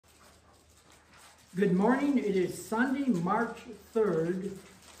Good morning. It is Sunday, March 3rd,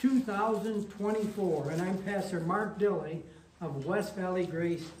 2024, and I'm Pastor Mark Dilley of West Valley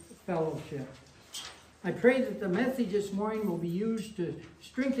Grace Fellowship. I pray that the message this morning will be used to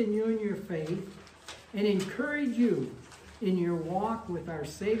strengthen you in your faith and encourage you in your walk with our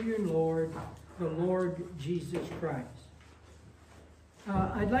Savior and Lord, the Lord Jesus Christ.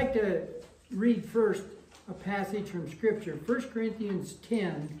 I'd like to read first a passage from Scripture, 1 Corinthians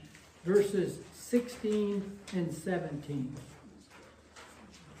 10, verses 16 and 17.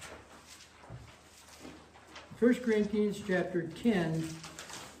 1 Corinthians chapter 10,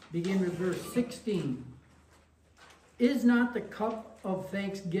 begin with verse 16. Is not the cup of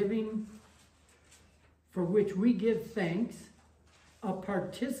thanksgiving for which we give thanks a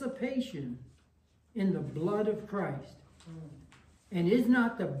participation in the blood of Christ? And is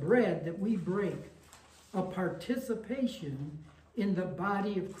not the bread that we break a participation in the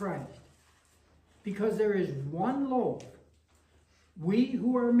body of Christ? Because there is one loaf, we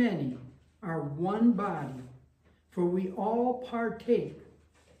who are many are one body, for we all partake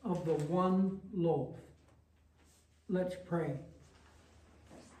of the one loaf. Let's pray.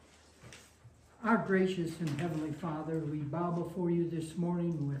 Our gracious and heavenly Father, we bow before you this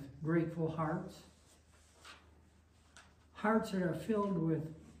morning with grateful hearts. Hearts that are filled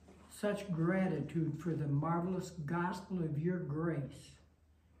with such gratitude for the marvelous gospel of your grace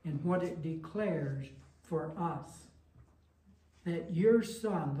and what it declares for us. That your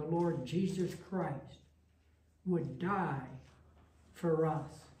Son, the Lord Jesus Christ, would die for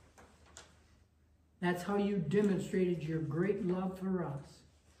us. That's how you demonstrated your great love for us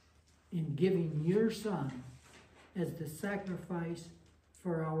in giving your Son as the sacrifice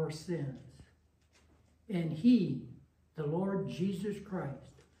for our sins. And he, the Lord Jesus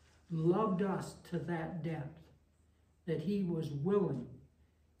Christ, loved us to that depth that he was willing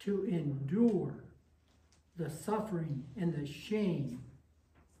to endure the suffering and the shame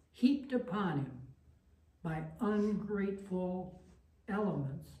heaped upon him by ungrateful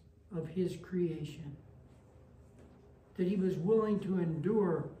elements of his creation. That he was willing to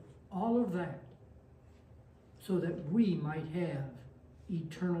endure all of that so that we might have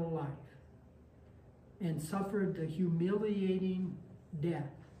eternal life, and suffered the humiliating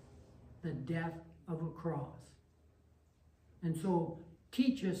death, the death of a cross. And so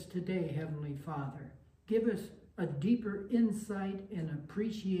teach us today, Heavenly Father. Give us a deeper insight and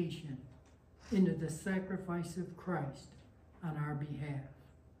appreciation into the sacrifice of Christ on our behalf.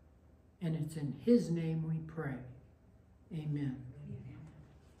 And it's in his name we pray. Amen.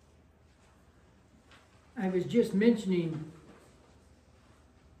 I was just mentioning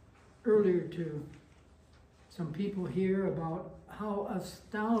earlier to some people here about how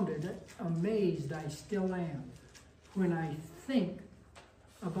astounded, amazed I still am when I think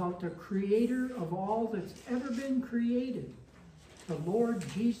about the creator of all that's ever been created, the Lord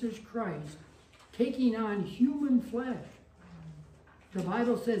Jesus Christ, taking on human flesh. The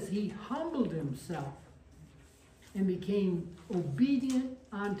Bible says he humbled himself and became obedient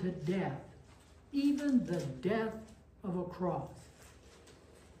unto death, even the death of a cross.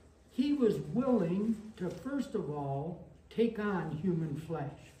 He was willing to, first of all, take on human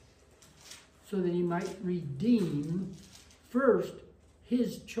flesh so that he might redeem first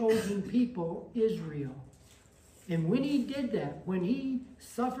his chosen people, Israel. And when he did that, when he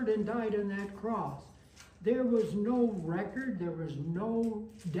suffered and died on that cross, there was no record, there was no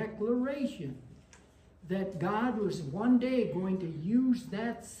declaration that God was one day going to use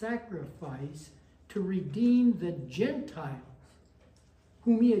that sacrifice to redeem the Gentiles,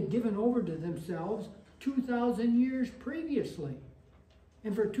 whom he had given over to themselves 2,000 years previously.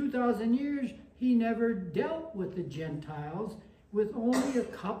 And for 2,000 years, he never dealt with the Gentiles, with only a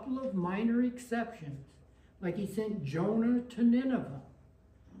couple of minor exceptions, like he sent Jonah to Nineveh.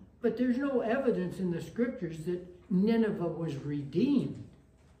 But there's no evidence in the scriptures that Nineveh was redeemed.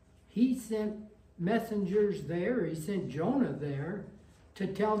 He sent messengers there, he sent Jonah there to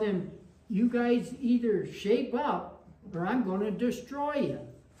tell them, you guys either shape up or I'm going to destroy you.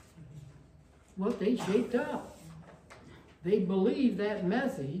 Well, they shaped up. They believed that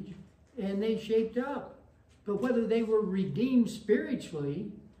message and they shaped up. But whether they were redeemed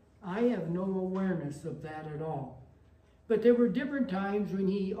spiritually, I have no awareness of that at all. But there were different times when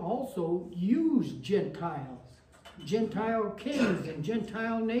he also used Gentiles, Gentile kings and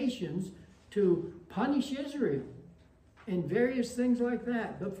Gentile nations to punish Israel and various things like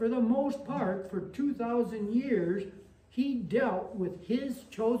that. But for the most part, for 2,000 years, he dealt with his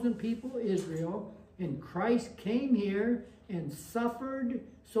chosen people, Israel, and Christ came here and suffered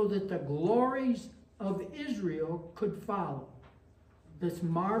so that the glories of Israel could follow. this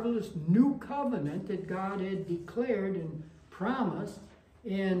marvelous new covenant that God had declared and promised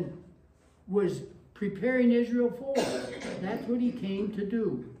and was preparing Israel for. That's what he came to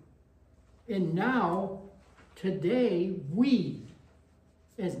do. And now, today, we,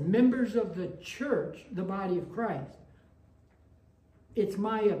 as members of the church, the body of Christ, it's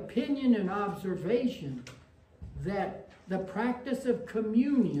my opinion and observation that the practice of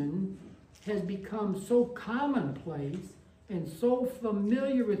communion has become so commonplace and so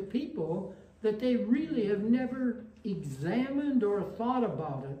familiar with people that they really have never examined or thought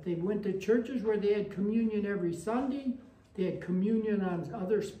about it. They went to churches where they had communion every Sunday. They had communion on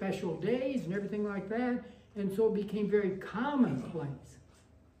other special days and everything like that. And so it became very commonplace.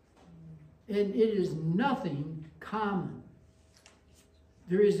 And it is nothing common.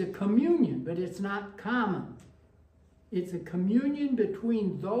 There is a communion, but it's not common. It's a communion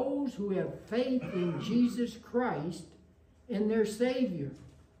between those who have faith in Jesus Christ and their Savior.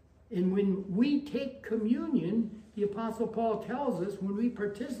 And when we take communion, the Apostle Paul tells us, when we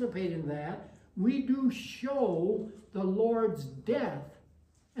participate in that, we do show the Lord's death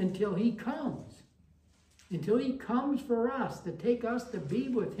until he comes. Until he comes for us, to take us to be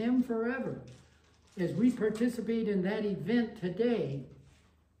with him forever. As we participate in that event today,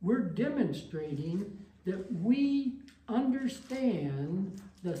 we're demonstrating that we understand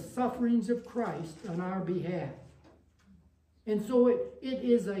the sufferings of Christ on our behalf. And so it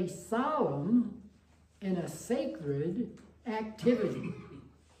is a solemn and a sacred activity.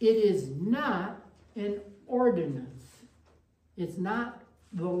 It is not an ordinance. It's not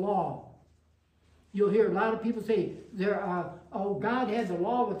the law. You'll hear a lot of people say, God had the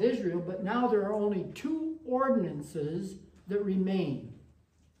law with Israel, but now there are only 2 ordinances that remain.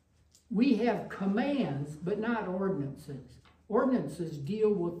 We have commands, but not ordinances. Ordinances deal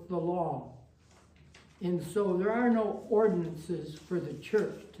with the law. And so there are no ordinances for the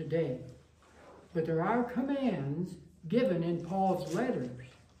church today. But there are commands given in Paul's letters.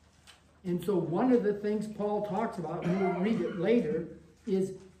 And so one of the things Paul talks about, and we'll read it later,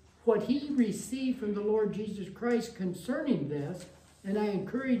 is what he received from the Lord Jesus Christ concerning this, and I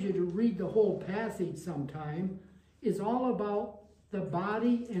encourage you to read the whole passage sometime, is all about the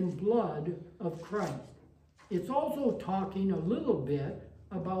body and blood of Christ. It's also talking a little bit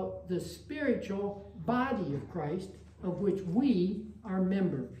about the spiritual body of Christ, of which we are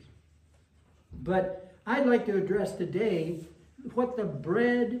members. But I'd like to address today what the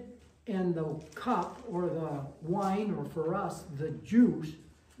bread and the cup, or the wine, or for us, the juice,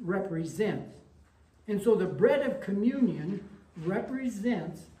 represents. And so the bread of communion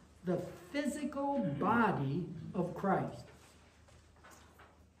represents the physical body of Christ.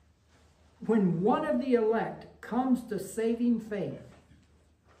 When one of the elect comes to saving faith,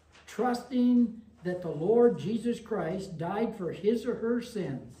 trusting that the Lord Jesus Christ died for his or her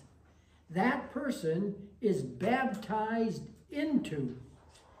sins, that person is baptized into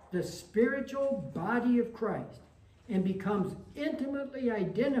the spiritual body of Christ and becomes intimately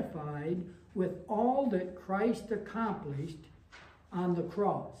identified with all that Christ accomplished on the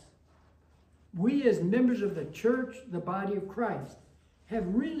cross. We, as members of the church, the body of Christ,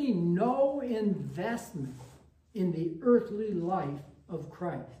 have really no investment in the earthly life of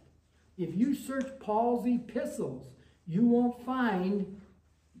Christ. If you search Paul's epistles, you won't find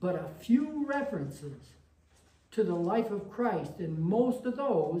but a few references to the life of Christ, and most of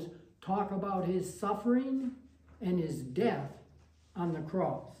those talk about his suffering and his death on the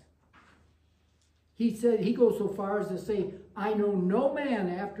cross. He goes so far as to say, I know no man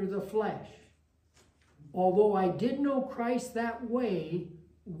after the flesh, although I did know Christ that way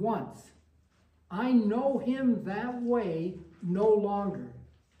once. I know him that way no longer.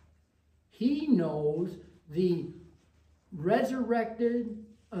 He knows the resurrected,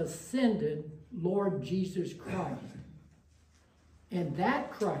 ascended Lord Jesus Christ. And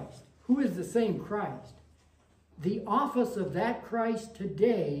that Christ, who is the same Christ, the office of that Christ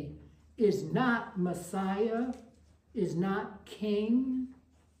today is not Messiah, is not King,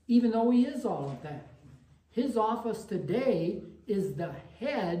 even though he is all of that. His office today is the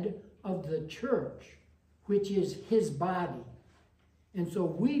head of the church, which is his body. And so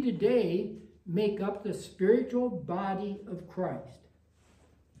we today make up the spiritual body of Christ.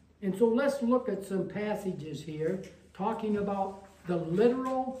 And so let's look at some passages here talking about the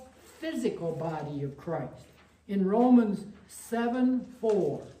literal physical body of Christ. In Romans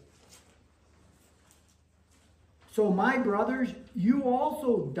 7:4. So my brothers, you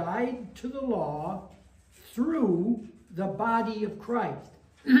also died to the law through the body of Christ.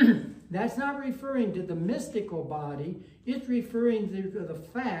 That's not referring to the mystical body. It's referring to the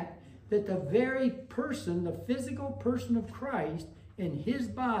fact that the very person, the physical person of Christ, and his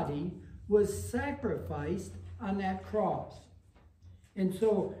body was sacrificed on that cross. And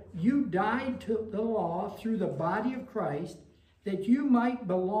so you died to the law through the body of Christ, that you might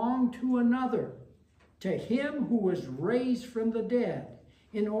belong to another, to him who was raised from the dead,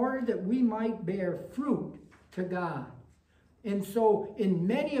 in order that we might bear fruit to God. And so in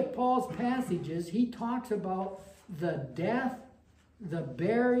many of Paul's passages, he talks about the death, the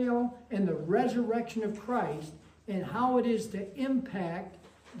burial, and the resurrection of Christ, and how it is to impact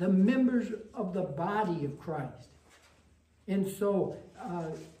the members of the body of Christ. And so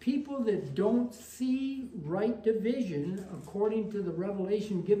people that don't see right division, according to the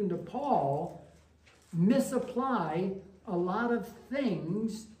revelation given to Paul, misapply a lot of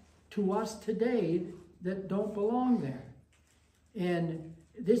things to us today that don't belong there. And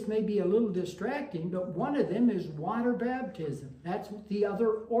this may be a little distracting, but one of them is water baptism. That's the other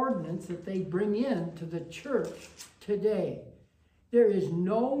ordinance that they bring in to the church today. There is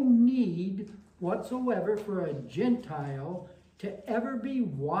no need whatsoever for a Gentile to ever be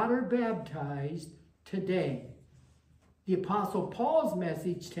water baptized today. The Apostle Paul's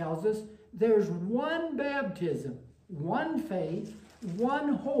message tells us there's one baptism, one faith,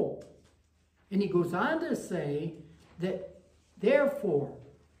 one hope. And he goes on to say that therefore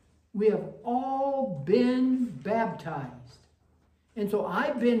we have all been baptized. And so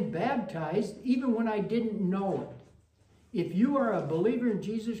I've been baptized even when I didn't know it. If you are a believer in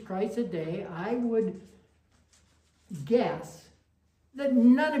Jesus Christ today, I would guess that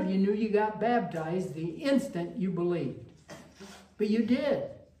none of you knew you got baptized the instant you believed. But you did.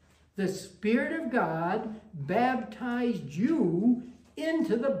 The Spirit of God baptized you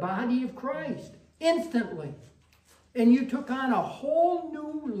into the body of Christ instantly. And you took on a whole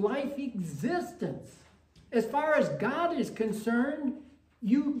new life existence. As far as God is concerned,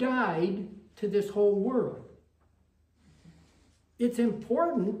 you died to this whole world. It's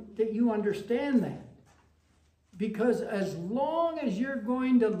important that you understand that. Because as long as you're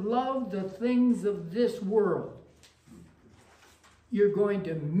going to love the things of this world, you're going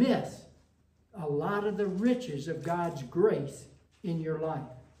to miss a lot of the riches of God's grace in your life.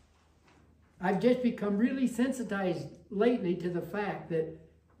 I've just become really sensitized lately to the fact that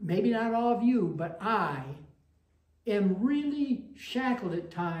maybe not all of you, but I am really shackled at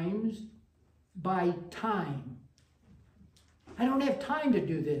times by time. I don't have time to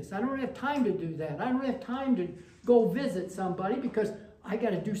do this. I don't have time to do that. I don't have time to go visit somebody because I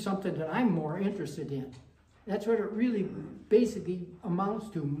got to do something that I'm more interested in. That's what it really basically amounts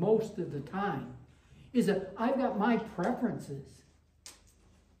to most of the time, is that I've got my preferences.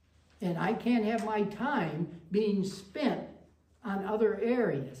 And I can't have my time being spent on other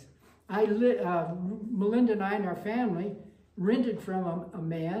areas. Melinda and I and our family rented from a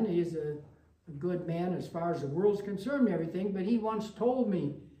man. He's a good man as far as the world's concerned and everything, but he once told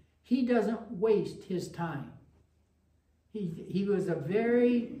me he doesn't waste his time. He was a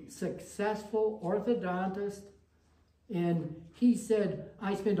very successful orthodontist, and he said,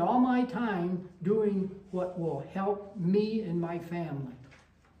 I spend all my time doing what will help me and my family.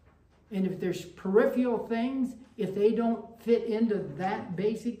 And if there's peripheral things, if they don't fit into that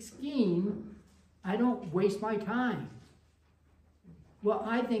basic scheme, I don't waste my time. Well,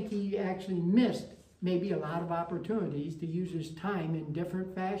 I think he actually missed maybe a lot of opportunities to use his time in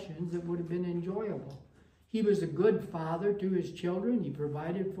different fashions that would have been enjoyable. He was a good father to his children. He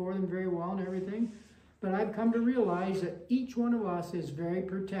provided for them very well and everything. But I've come to realize that each one of us is very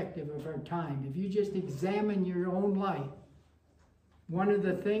protective of our time. If you just examine your own life, one of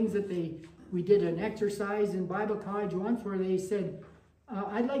the things that we did an exercise in Bible college once where they said,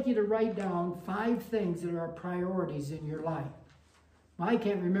 I'd like you to write down 5 things that are priorities in your life. Well, I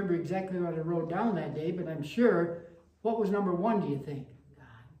can't remember exactly what I wrote down that day, but I'm sure, what was number 1, do you think?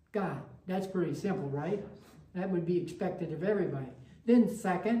 God. That's pretty simple, right? That would be expected of everybody. Then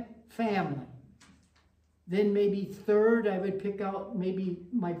 2nd, family. Then maybe 3rd, I would pick out maybe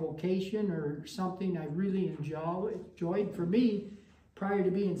my vocation or something I really enjoyed. For me, prior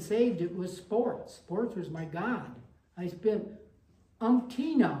to being saved, it was sports. Sports was my God. I spent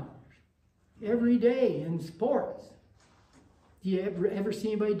umpteen hours every day in sports. Do you ever see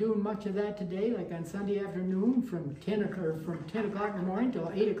anybody doing much of that today, like on Sunday afternoon from 10 o'clock in the morning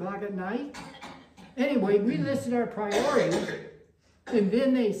till 8 o'clock at night? Anyway, we listed our priorities, and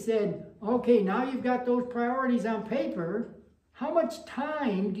then they said, okay, now you've got those priorities on paper. How much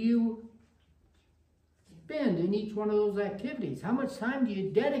time do you spend in each one of those activities? How much time do you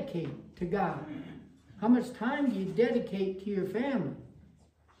dedicate to God? How much time do you dedicate to your family?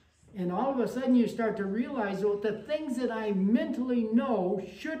 And all of a sudden you start to realize that the things that I mentally know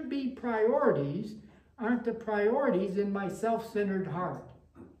should be priorities aren't the priorities in my self-centered heart.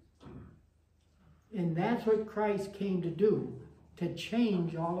 And that's what Christ came to do, to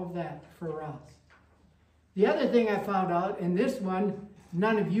change all of that for us. The other thing I found out, and this one,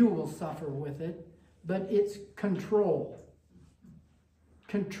 none of you will suffer with it, but it's control.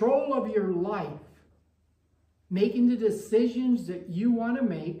 Control of your life. Making the decisions that you want to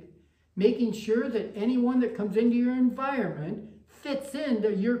make, making sure that anyone that comes into your environment fits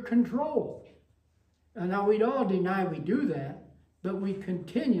into your control. And now we'd all deny we do that, but we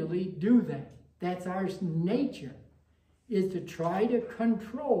continually do that. That's our nature, is to try to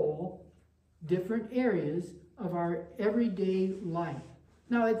control different areas of our everyday life.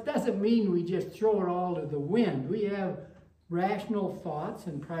 Now, it doesn't mean we just throw it all to the wind. We have rational thoughts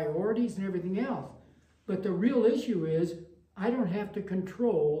and priorities and everything else. But the real issue is, I don't have to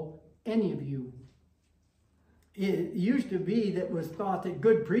control any of you. It used to be that it was thought that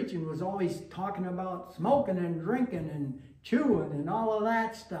good preaching was always talking about smoking and drinking and chewing and all of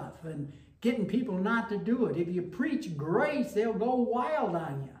that stuff and getting people not to do it. If you preach grace, they'll go wild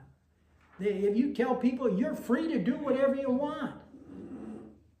on you. If you tell people you're free to do whatever you want.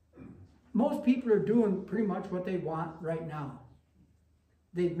 Most people are doing pretty much what they want right now.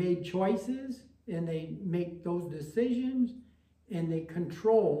 They've made choices and they make those decisions and they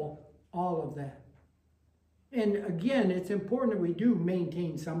control all of that. And again, it's important that we do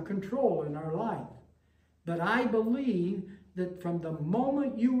maintain some control in our life. But I believe that from the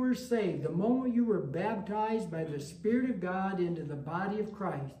moment you were saved, the moment you were baptized by the Spirit of God into the body of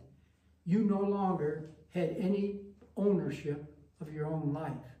Christ, you no longer had any ownership of your own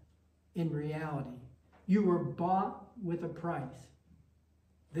life in reality. You were bought with a price.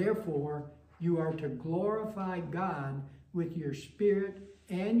 Therefore, you are to glorify God with your spirit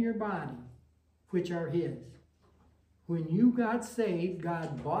and your body, which are His. When you got saved,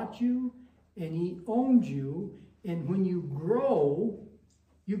 God bought you and He owned you. And when you grow,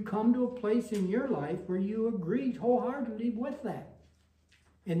 you come to a place in your life where you agree wholeheartedly with that.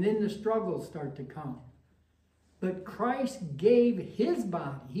 And then the struggles start to come. But Christ gave His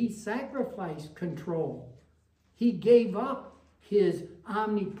body. He sacrificed control. He gave up His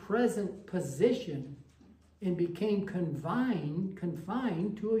omnipresent position and became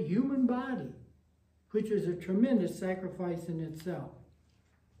confined to a human body, which is a tremendous sacrifice in itself.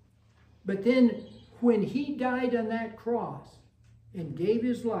 But then when He died on that cross and gave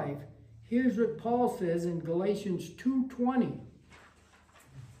His life, here's what Paul says in Galatians 2:20.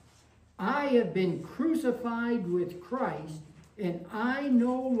 I have been crucified with Christ, and I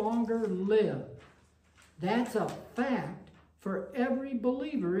no longer live. That's a fact for every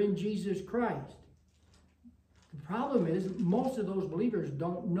believer in Jesus Christ. The problem is most of those believers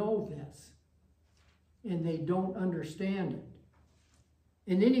don't know this, and they don't understand it.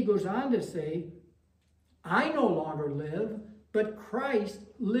 And then he goes on to say, I no longer live, but Christ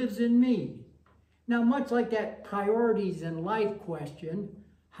lives in me. Now, much like that priorities in life question,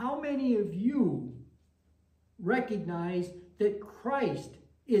 how many of you recognize that Christ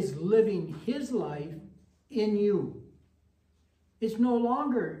is living His life in you? It's no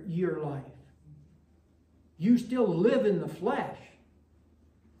longer your life. You still live in the flesh,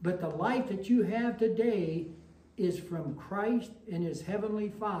 but the life that you have today is from Christ and His Heavenly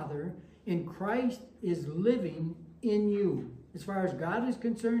Father, and Christ is living in you. As far as God is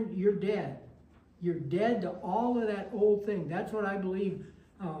concerned, you're dead. You're dead to all of that old thing. That's what I believe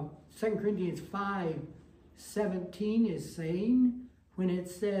 2 Corinthians 5:17 is saying when it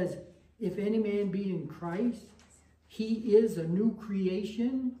says, if any man be in Christ, he is a new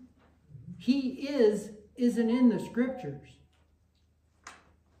creation. He isn't in the scriptures.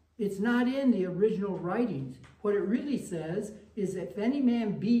 It's not in the original writings. What it really says is if any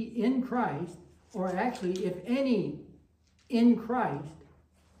man be in Christ, or actually if any in Christ,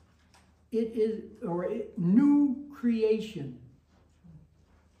 it is new creation.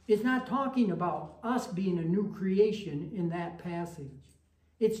 It's not talking about us being a new creation in that passage.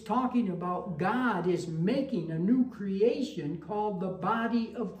 It's talking about God is making a new creation called the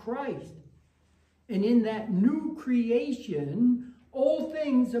body of Christ. And in that new creation, old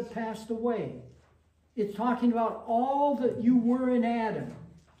things have passed away. It's talking about all that you were in Adam.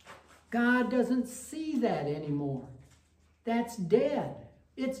 God doesn't see that anymore. That's dead.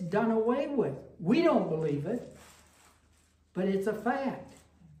 It's done away with. We don't believe it, but it's a fact.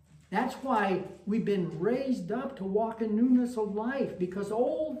 That's why we've been raised up to walk in newness of life, because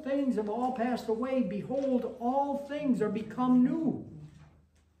old things have all passed away. Behold, all things are become new.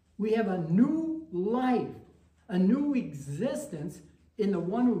 We have a new life, a new existence in the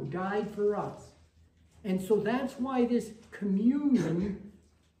one who died for us. And so that's why this communion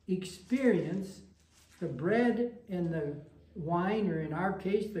experience the bread and the wine, or in our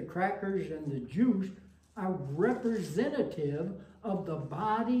case, the crackers and the juice, are representative of the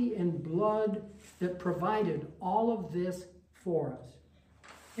body and blood that provided all of this for us.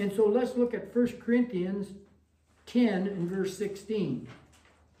 And so let's look at 1 Corinthians 10 and verse 16.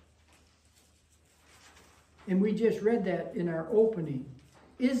 And we just read that in our opening.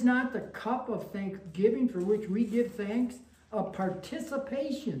 Is not the cup of thanksgiving for which we give thanks a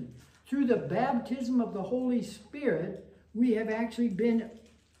participation through the baptism of the Holy Spirit? We have actually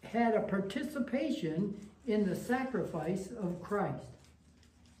had a participation in the sacrifice of Christ.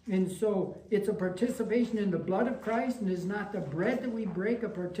 And so it's a participation in the blood of Christ, and is not the bread that we break a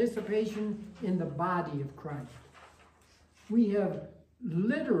participation in the body of Christ. We have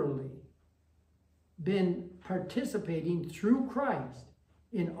literally been participating through Christ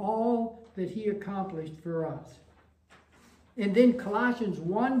in all that he accomplished for us. And then Colossians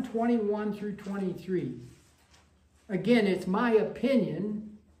 1:21 through 23. Again, it's my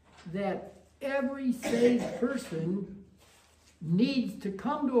opinion that every saved person needs to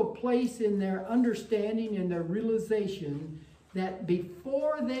come to a place in their understanding and their realization that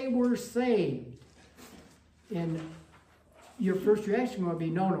before they were saved, and your first reaction will be,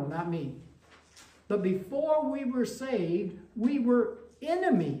 no, not me. But before we were saved, we were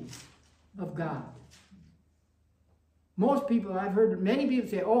enemies of God. Most people, I've heard many people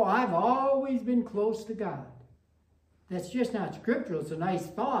say, oh, I've always been close to God. That's just not scriptural. It's a nice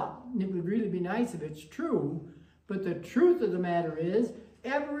thought. And it would really be nice if it's true. But the truth of the matter is,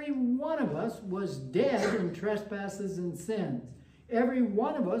 every one of us was dead in trespasses and sins. Every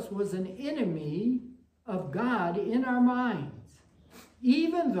one of us was an enemy of God in our minds.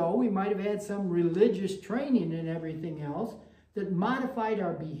 Even though we might have had some religious training and everything else that modified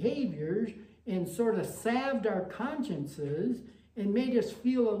our behaviors and sort of salved our consciences and made us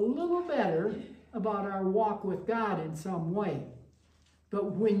feel a little better about our walk with God in some way.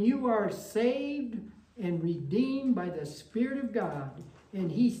 But when you are saved and redeemed by the Spirit of God,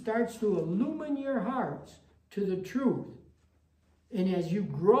 and he starts to illumine your hearts to the truth, and as you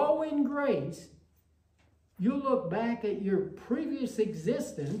grow in grace, you look back at your previous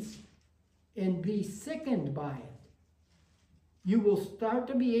existence and be sickened by it. You will start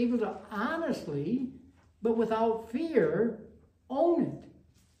to be able to honestly, but without fear, own it.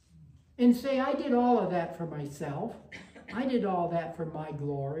 And say, I did all of that for myself. I did all that for my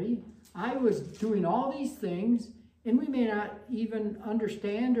glory. I was doing all these things, and we may not even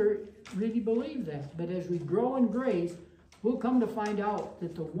understand or really believe that. But as we grow in grace, we'll come to find out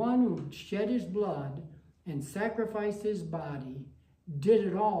that the one who shed his blood and sacrificed his body did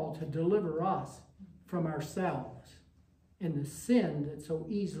it all to deliver us from ourselves and the sin that so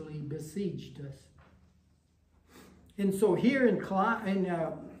easily besieged us. And so here in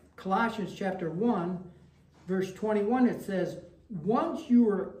Colossians chapter 1, verse 21, it says, once you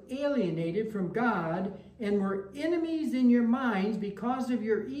were alienated from God and were enemies in your minds because of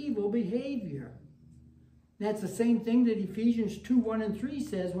your evil behavior. That's the same thing that Ephesians 2:1 and 3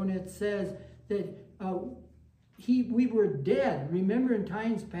 says when it says that we were dead. Remember in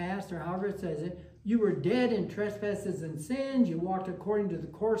times past, or however it says it, you were dead in trespasses and sins. You walked according to the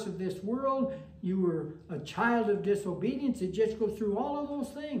course of this world. You were a child of disobedience. It just goes through all of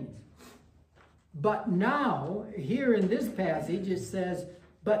those things. But now, here in this passage, it says,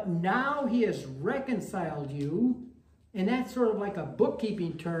 but now he has reconciled you. And that's sort of like a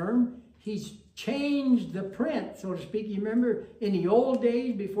bookkeeping term. He's changed the print, so to speak. You remember in the old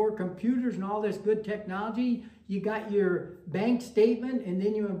days, before computers and all this good technology, you got your bank statement, and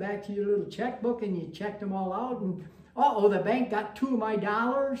then you went back to your little checkbook and you checked them all out, and uh-oh, the bank got 2 of my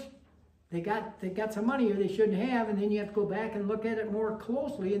dollars. They got some money here they shouldn't have, and then you have to go back and look at it more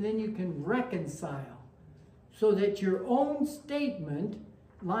closely, and then you can reconcile so that your own statement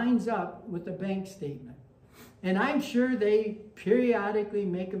lines up with the bank statement. And I'm sure they periodically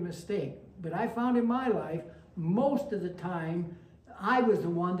make a mistake, but I found in my life, most of the time, I was the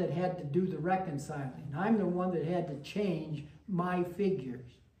one that had to do the reconciling. I'm the one that had to change my figures.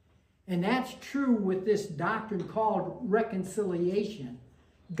 And that's true with this doctrine called reconciliation.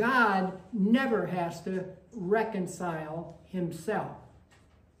 God never has to reconcile himself.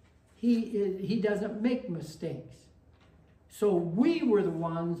 He doesn't make mistakes. So we were the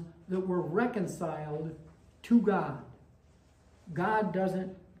ones that were reconciled to God. God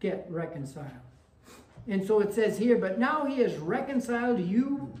doesn't get reconciled. And so it says here, but now he has reconciled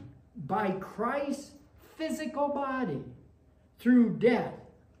you by Christ's physical body through death.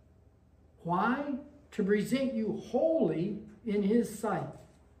 Why? To present you holy in his sight,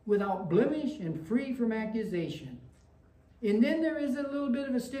 without blemish and free from accusation. And then there is a little bit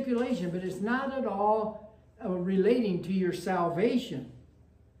of a stipulation, but it's not at all relating to your salvation.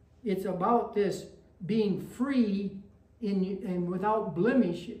 It's about this being free and without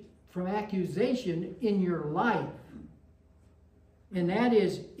blemish from accusation in your life. And that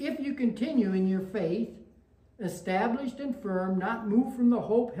is, if you continue in your faith, established and firm, not moved from the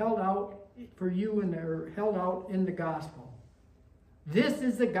hope held out for you or held out in the gospel. This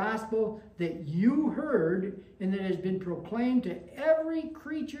is the gospel that you heard and that has been proclaimed to every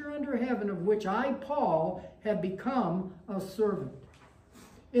creature under heaven, of which I, Paul, have become a servant.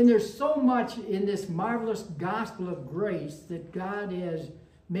 And there's so much in this marvelous gospel of grace that God has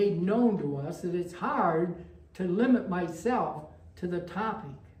made known to us that it's hard to limit myself to the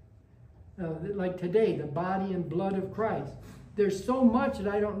topic. Like today, the body and blood of Christ. There's so much that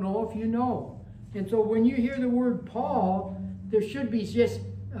I don't know if you know. And so when you hear the word Paul, there should be just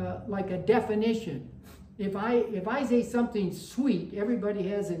like a definition. If I say something sweet, everybody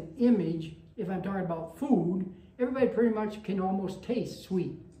has an image. If I'm talking about food, everybody pretty much can almost taste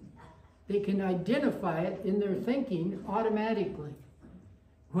sweet. They can identify it in their thinking automatically.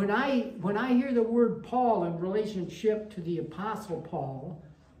 When I hear the word Paul in relationship to the Apostle Paul,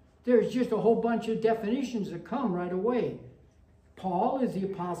 there's just a whole bunch of definitions that come right away. Paul is the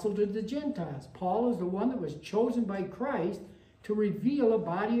apostle to the Gentiles. Paul is the one that was chosen by Christ to reveal a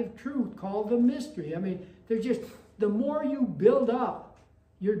body of truth called the mystery. I mean, there's just, the more you build up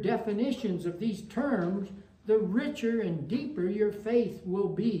your definitions of these terms, the richer and deeper your faith will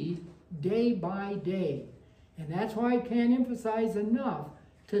be day by day. And that's why I can't emphasize enough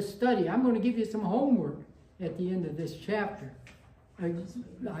to study. I'm going to give you some homework at the end of this chapter.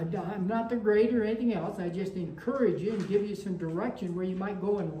 I'm not the grade or anything else. I just encourage you and give you some direction where you might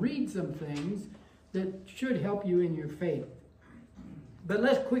go and read some things that should help you in your faith. But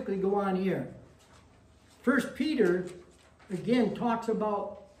let's quickly go on here. 1 Peter, again, talks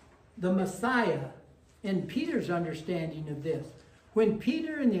about the Messiah and Peter's understanding of this. When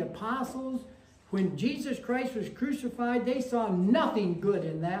Peter and the apostles, when Jesus Christ was crucified, they saw nothing good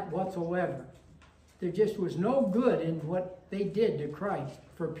in that whatsoever. There just was no good in what they did to Christ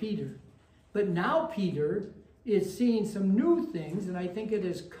for Peter. But now Peter is seeing some new things, and I think it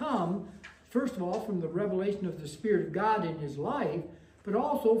has come, first of all, from the revelation of the Spirit of God in his life, but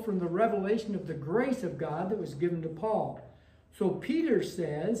also from the revelation of the grace of God that was given to Paul. So Peter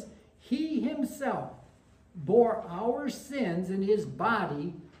says, he himself bore our sins in his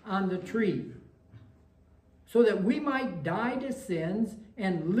body on the tree, so that we might die to sins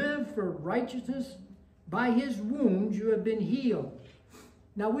and live for righteousness. By his wounds you have been healed.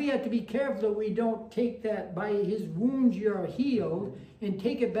 Now we have to be careful that we don't take that by his wounds you are healed and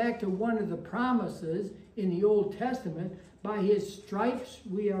take it back to one of the promises in the Old Testament. By his stripes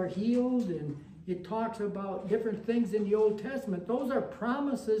we are healed, and it talks about different things in the Old Testament. Those are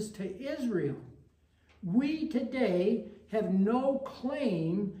promises to Israel. We today have no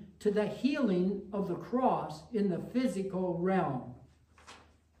claim to the healing of the cross in the physical realm.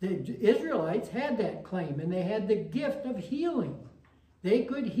 The Israelites had that claim, and they had the gift of healing. They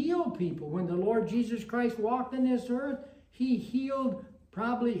could heal people. When the Lord Jesus Christ walked on this earth, he healed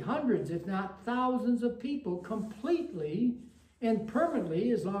probably hundreds, if not thousands of people completely and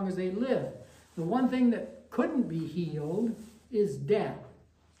permanently as long as they lived. The one thing that couldn't be healed is death.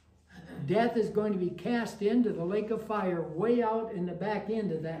 Death is going to be cast into the lake of fire way out in the back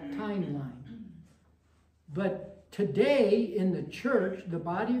end of that timeline. But today in the church, the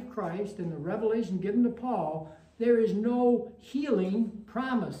body of Christ, and the revelation given to Paul, there is no healing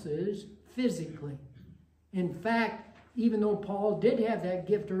promises physically. In fact, even though Paul did have that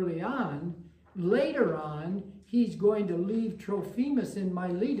gift early on, later on, he's going to leave Trophimus in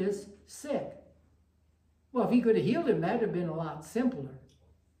Miletus sick. Well, if he could have healed him, that would have been a lot simpler.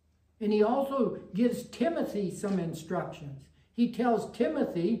 And he also gives Timothy some instructions. He tells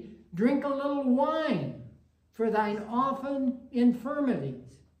Timothy, drink a little wine for thine often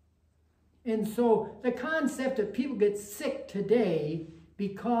infirmities. And so the concept that people get sick today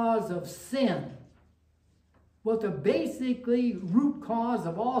because of sin. Well, the basically root cause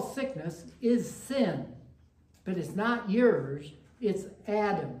of all sickness is sin. But it's not yours, it's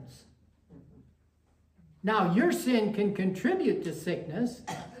Adam's. Now, your sin can contribute to sickness.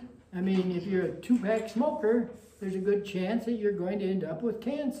 I mean, if you're a 2-pack smoker, there's a good chance that you're going to end up with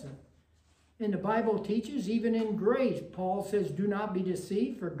cancer. And the Bible teaches, even in grace, Paul says, do not be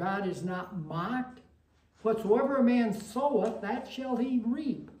deceived, for God is not mocked. Whatsoever a man soweth, that shall he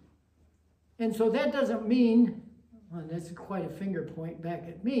reap. And so that doesn't mean, well, that's quite a finger point back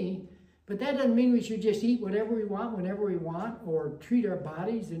at me, but that doesn't mean we should just eat whatever we want, whenever we want, or treat our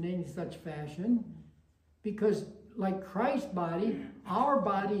bodies in any such fashion. Because like Christ's body, our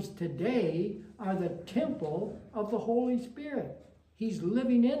bodies today are the temple of the Holy Spirit. He's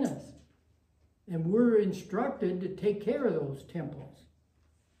living in us. And we're instructed to take care of those temples.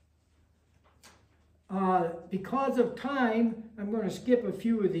 Because of time, I'm going to skip a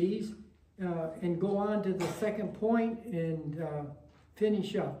few of these and go on to the second point and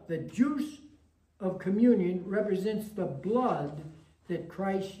finish up. The juice of communion represents the blood that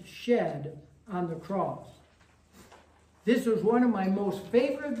Christ shed on the cross. This was one of my most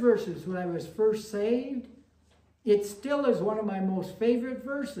favorite verses when I was first saved. It still is one of my most favorite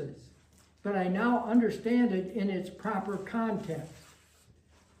verses, but I now understand it in its proper context.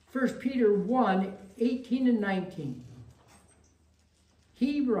 1 Peter 1, 18 and 19.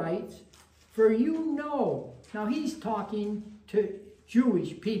 He writes, for you know, now he's talking to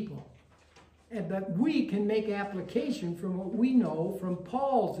Jewish people, but we can make application from what we know from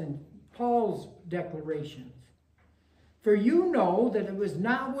Paul's declarations. For you know that it was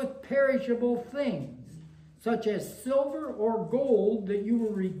not with perishable things, such as silver or gold, that you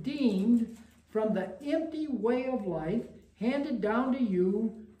were redeemed from the empty way of life handed down to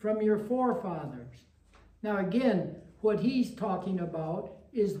you from your forefathers. Now again, what he's talking about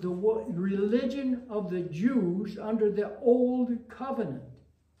is the religion of the Jews under the old covenant.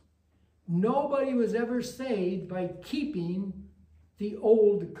 Nobody was ever saved by keeping the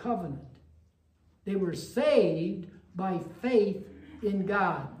old covenant. They were saved by faith in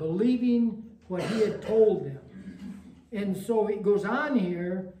God, believing what he had told them. And so it goes on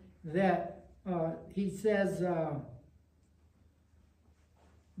here that he says,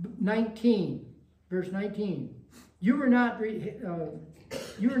 19, verse 19, you were not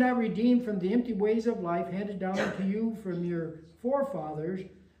redeemed from the empty ways of life handed down to you from your forefathers,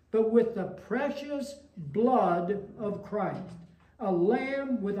 but with the precious blood of Christ, a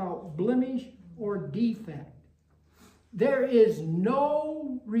lamb without blemish or defect. There is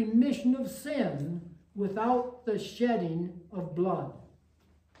no remission of sin without the shedding of blood.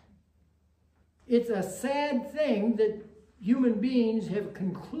 It's a sad thing that human beings have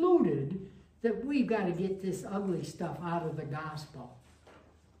concluded that we've got to get this ugly stuff out of the gospel.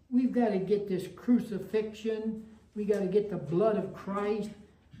 We've got to get this crucifixion. We've got to get the blood of Christ,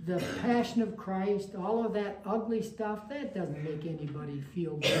 the passion of Christ, all of that ugly stuff. That doesn't make anybody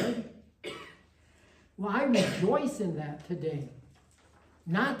feel good. Well, I rejoice in that today.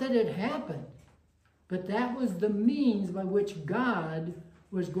 Not that it happened, but that was the means by which God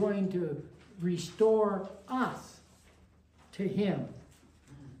was going to restore us to him.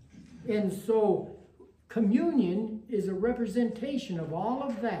 And so communion is a representation of all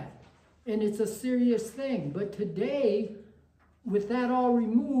of that. And it's a serious thing. But today, with that all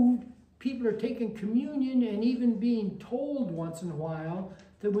removed, people are taking communion and even being told once in a while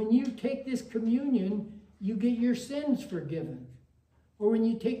that when you take this communion, you get your sins forgiven. Or when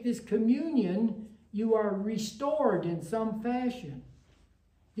you take this communion, you are restored in some fashion.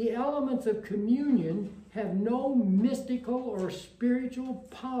 The elements of communion have no mystical or spiritual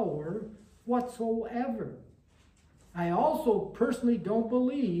power whatsoever. I also personally don't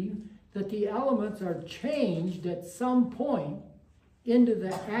believe that the elements are changed at some point into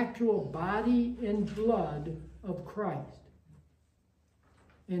the actual body and blood of Christ.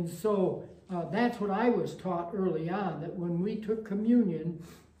 And so that's what I was taught early on, that when we took communion,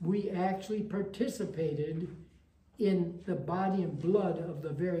 we actually participated in the body and blood of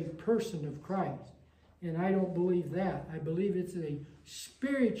the very person of Christ. And I don't believe that. I believe it's a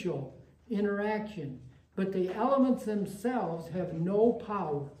spiritual interaction. But the elements themselves have no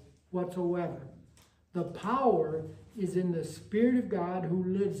power whatsoever. The power is in the Spirit of God who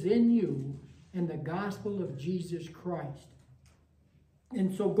lives in you and the gospel of Jesus Christ.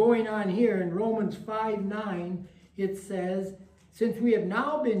 And so going on here in Romans 5:9, it says, since we have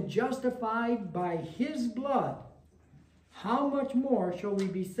now been justified by his blood, how much more shall we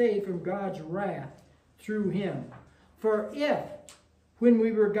be saved from God's wrath through him? For if, when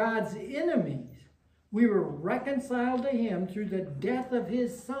we were God's enemies, we were reconciled to him through the death of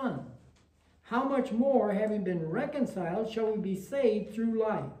his Son, how much more, having been reconciled, shall we be saved through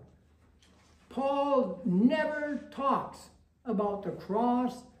life? Paul never talks about the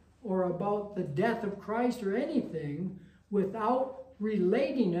cross or about the death of Christ or anything without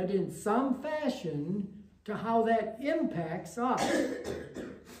relating it in some fashion to how that impacts us.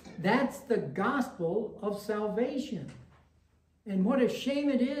 That's the gospel of salvation. And what a shame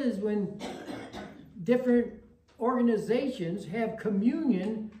it is when different organizations have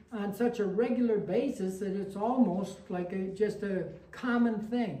communion on such a regular basis that it's almost like just a common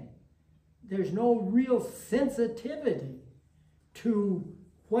thing. There's no real sensitivity to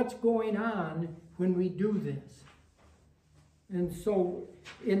what's going on when we do this. And so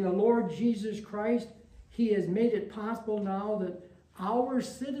in the Lord Jesus Christ, he has made it possible now that our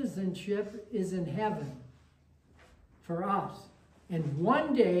citizenship is in heaven for us. And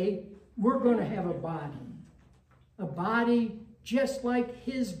one day, we're going to have a body just like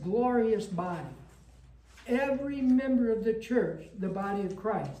his glorious body. Every member of the church, the body of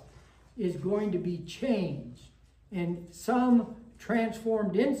Christ, is going to be changed. And some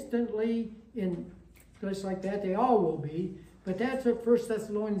transformed instantly, in just like that, they all will be. But that's what 1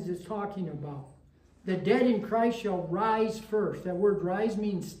 Thessalonians is talking about. The dead in Christ shall rise first. That word rise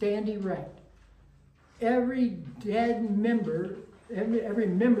means stand erect. Every dead member, every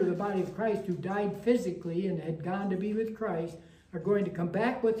member of the body of Christ who died physically and had gone to be with Christ are going to come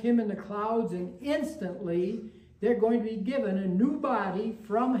back with him in the clouds, and instantly they're going to be given a new body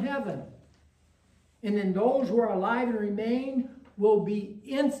from heaven. And then those who are alive and remain will be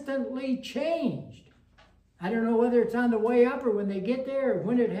instantly changed. I don't know whether it's on the way up or when they get there or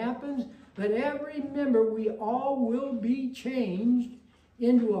when it happens, but every member, we all will be changed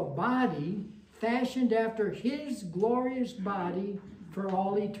into a body fashioned after his glorious body for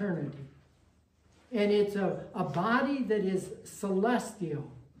all eternity. And it's a body that is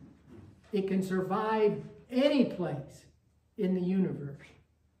celestial. It can survive any place in the universe.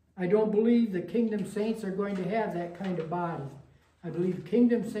 I don't believe the kingdom saints are going to have that kind of body. I believe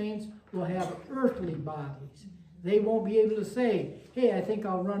kingdom saints will have earthly bodies. They won't be able to say, hey, I think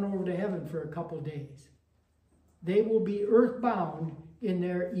I'll run over to heaven for a couple days. They will be earthbound in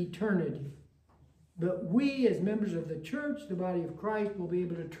their eternity. But we, as members of the church, the body of Christ, will be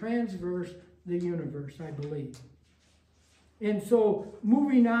able to transverse the universe, I believe. And so,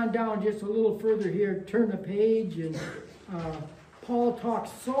 moving on down just a little further here, turn the page, and Paul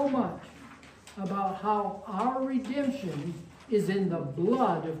talks so much about how our redemption is in the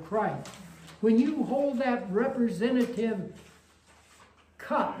blood of Christ. When you hold that representative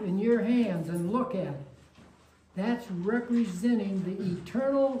cup in your hands and look at it, that's representing the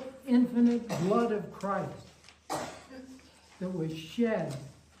eternal, infinite blood of Christ that was shed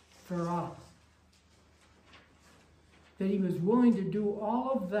for us. That he was willing to do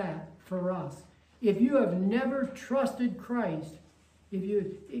all of that for us. If you have never trusted Christ,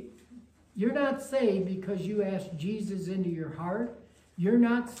 you're not saved because you asked Jesus into your heart. You're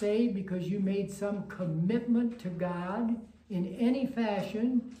not saved because you made some commitment to God in any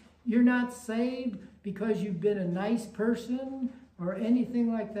fashion. You're not saved because you've been a nice person or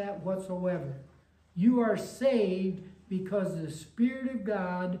anything like that whatsoever. You are saved because the Spirit of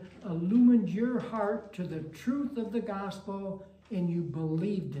God illumined your heart to the truth of the gospel and you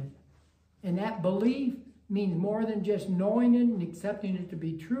believed it. And that belief means more than just knowing it and accepting it to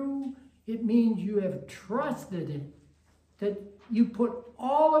be true. It means you have trusted it, that you put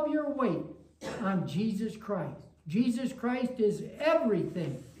all of your weight on Jesus Christ. Jesus Christ is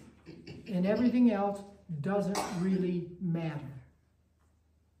everything, and everything else doesn't really matter.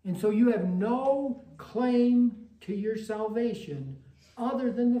 And so you have no claim to your salvation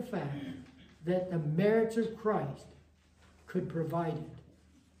other than the fact that the merits of Christ could provide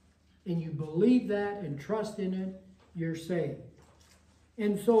it. And you believe that and trust in it, you're saved.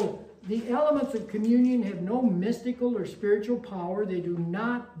 And so the elements of communion have no mystical or spiritual power. They do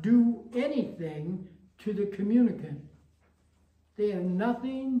not do anything to the communicant. They have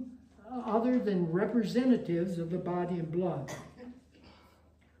nothing other than representatives of the body and blood.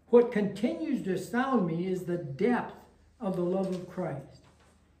 What continues to astound me is the depth of the love of Christ.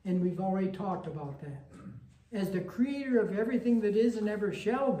 And we've already talked about that. As the creator of everything that is and ever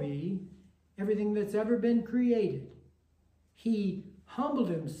shall be, everything that's ever been created, he humbled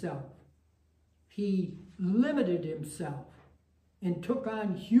himself. He limited himself and took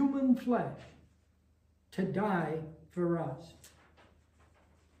on human flesh to die for us.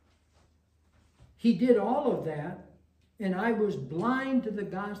 He did all of that, and I was blind to the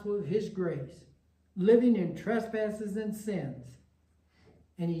gospel of his grace, living in trespasses and sins,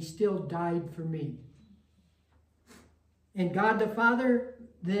 and he still died for me. And God the Father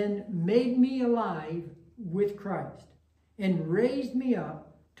then made me alive with Christ and raised me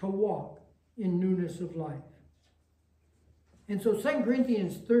up to walk in newness of life. And so 2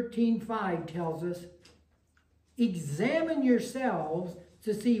 Corinthians 13:5 tells us, examine yourselves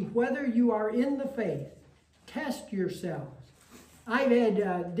to see whether you are in the faith. Test yourselves. I've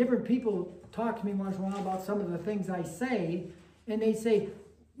had different people talk to me once in a while about some of the things I say, and they say,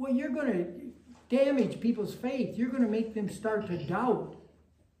 well, you're going to damage people's faith. You're going to make them start to doubt.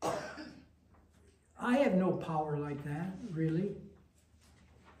 I have no power like that, really.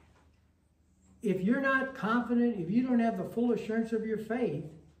 If you're not confident, if you don't have the full assurance of your faith,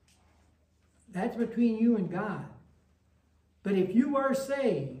 that's between you and God. But if you are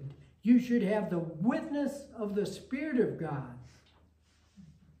saved, you should have the witness of the Spirit of God.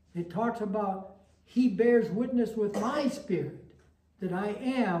 It talks about, he bears witness with my spirit that I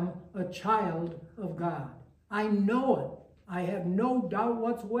am a child of God. I know it. I have no doubt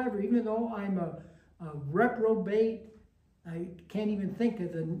whatsoever, even though I'm a reprobate. I can't even think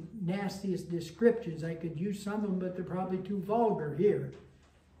of the nastiest descriptions. I could use some of them, but they're probably too vulgar here.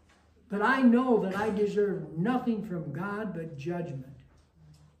 But I know that I deserve nothing from God but judgment.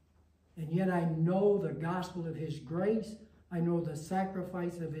 And yet I know the gospel of his grace. I know the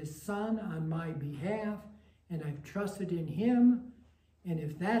sacrifice of his Son on my behalf. And I've trusted in him. And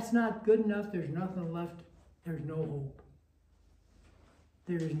if that's not good enough, there's nothing left. There's no hope.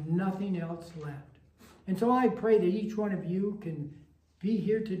 There's nothing else left. And so I pray that each one of you can be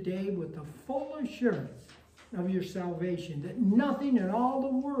here today with the full assurance of your salvation, that nothing in all the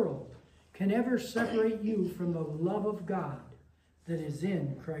world can ever separate you from the love of God that is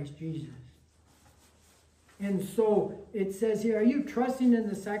in Christ Jesus. And so it says here, are you trusting in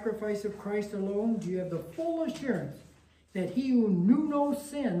the sacrifice of Christ alone? Do you have the full assurance that he who knew no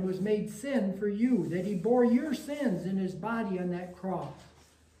sin was made sin for you, that he bore your sins in his body on that cross?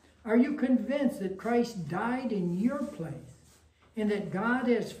 Are you convinced that Christ died in your place and that God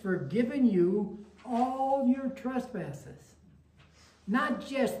has forgiven you all your trespasses? Not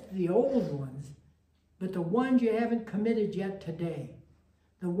just the old ones, but the ones you haven't committed yet today.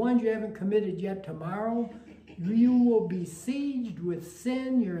 The ones you haven't committed yet tomorrow. You will be besieged with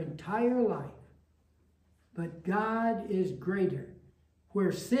sin your entire life. But God is greater.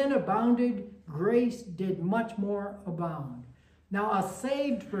 Where sin abounded, grace did much more abound. Now, a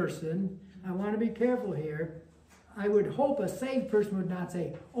saved person, I want to be careful here. I would hope a saved person would not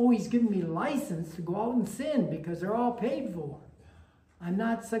say, oh, he's giving me license to go out and sin because they're all paid for. I'm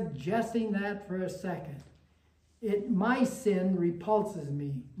not suggesting that for a second. My sin repulses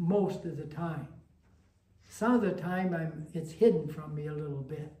me most of the time. Some of the time it's hidden from me a little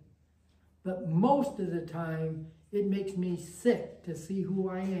bit. But most of the time it makes me sick to see who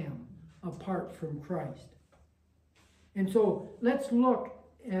I am apart from Christ. And so let's look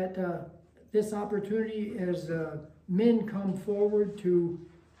at this opportunity as men come forward to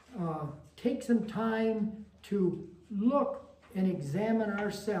take some time to look and examine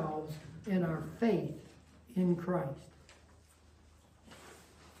ourselves and our faith in Christ.